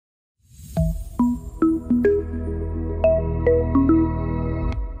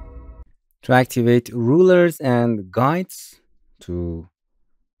To activate rulers and guides to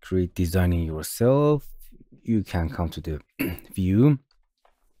create designing yourself, you can come to the view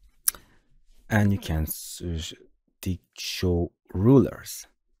and you can show rulers.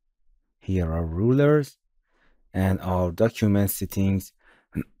 Here are rulers, and our document settings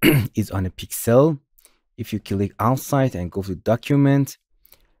is on a pixel. If you click outside and go to document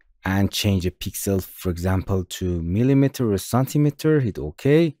and change a pixel, for example, to millimeter or centimeter, hit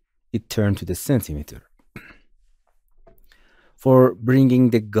OK, it turned to the centimeter. For bringing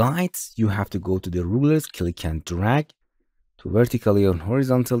the guides, you have to go to the rulers, click and drag to vertically or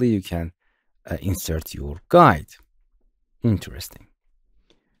horizontally. You can insert your guide. Interesting.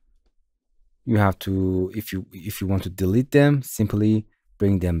 You have to, if you want to delete them, simply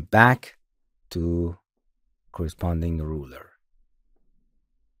bring them back to corresponding ruler.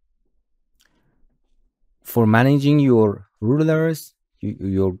 For managing your rulers,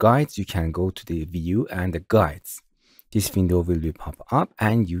 your guides, you can go to the view and the guides. This window will be pop up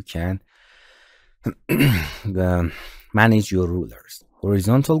and you can manage your rulers.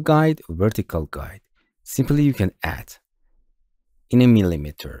 Horizontal guide, vertical guide. Simply you can add in a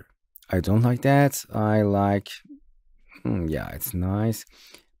millimeter. I don't like that. I like, yeah, it's nice.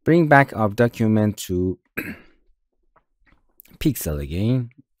 Bring back our document to pixel again,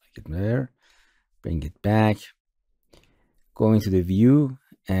 like it there. Bring it back. Go into the view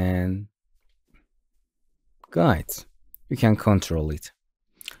and guides. You can control it.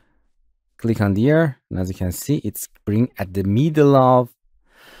 Click on there, and as you can see, it's bring at the middle of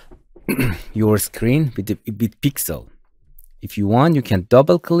your screen with pixel. If you want, you can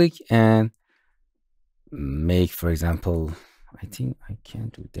double click and make, for example, I think I can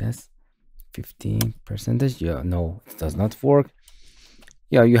do this 15%. Yeah, no, it does not work.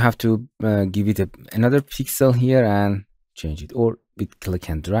 Yeah, you have to give it another pixel here and change it, or with click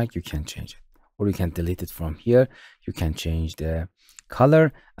and drag you can change it, or you can delete it from here. You can change the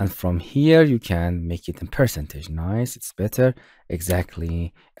color, and from here you can make it in percentage. Nice, it's better,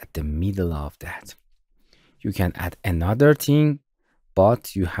 exactly at the middle of that. You can add another thing,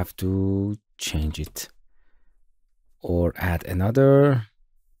 but you have to change it, or add another.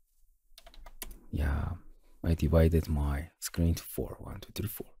 Yeah, I divided my screen to 4. 1, 2, 3,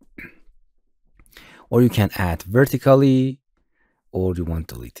 4. Or you can add vertically, or you want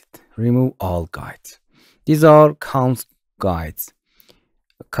to delete it. Remove all guides. These are count guides.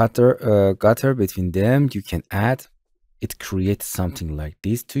 A gutter between them you can add. It creates something like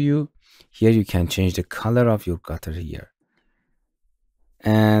this to you. Here you can change the color of your gutter here.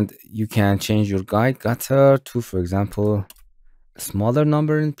 And you can change your guide gutter to, for example, a smaller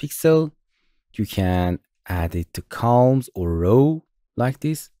number in pixel. You can add it to columns or row like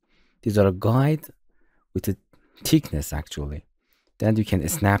this. These are a guide with a thickness actually. Then you can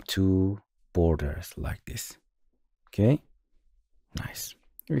snap to borders like this. Okay, nice.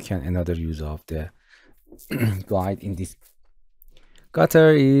 We can another use of the guide in this gutter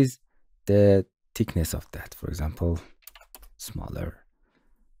is the thickness of that, for example, smaller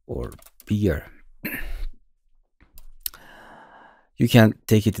or bigger. You can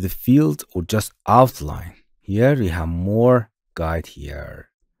take it to the field or just outline. Here we have more guide here,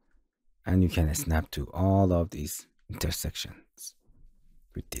 and you can snap to all of these intersections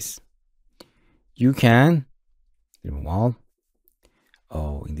with this. You can remove all.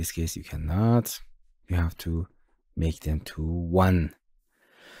 Oh, in this case you cannot. You have to make them to one.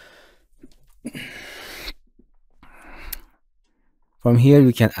 From here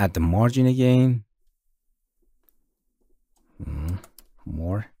you can add the margin again.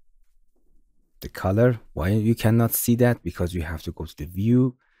 More. The color. Why you cannot see that? Because you have to go to the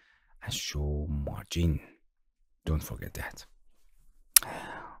view and show margin. Don't forget that.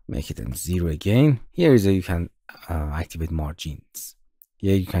 Make it in 0 again. Here is a, you can activate margins.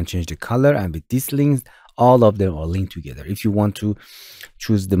 Here you can change the color, and with these links, all of them are linked together. If you want to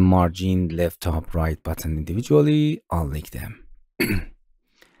choose the margin, left, top, right button individually, unlink them.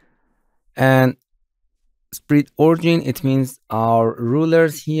 And split origin, it means our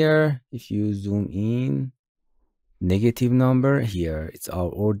rulers here. If you zoom in, negative number here, it's our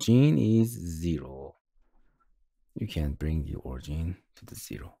origin is 0. You can bring the origin to the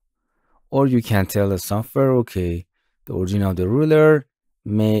 0, or you can tell the software, okay, the origin of the ruler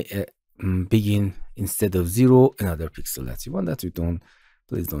may begin instead of 0 another pixel that you want. That you don't,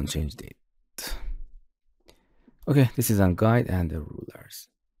 please don't change it. Okay, this is on guide and the rulers.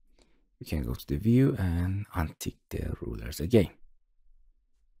 You can go to the view and untick the rulers again.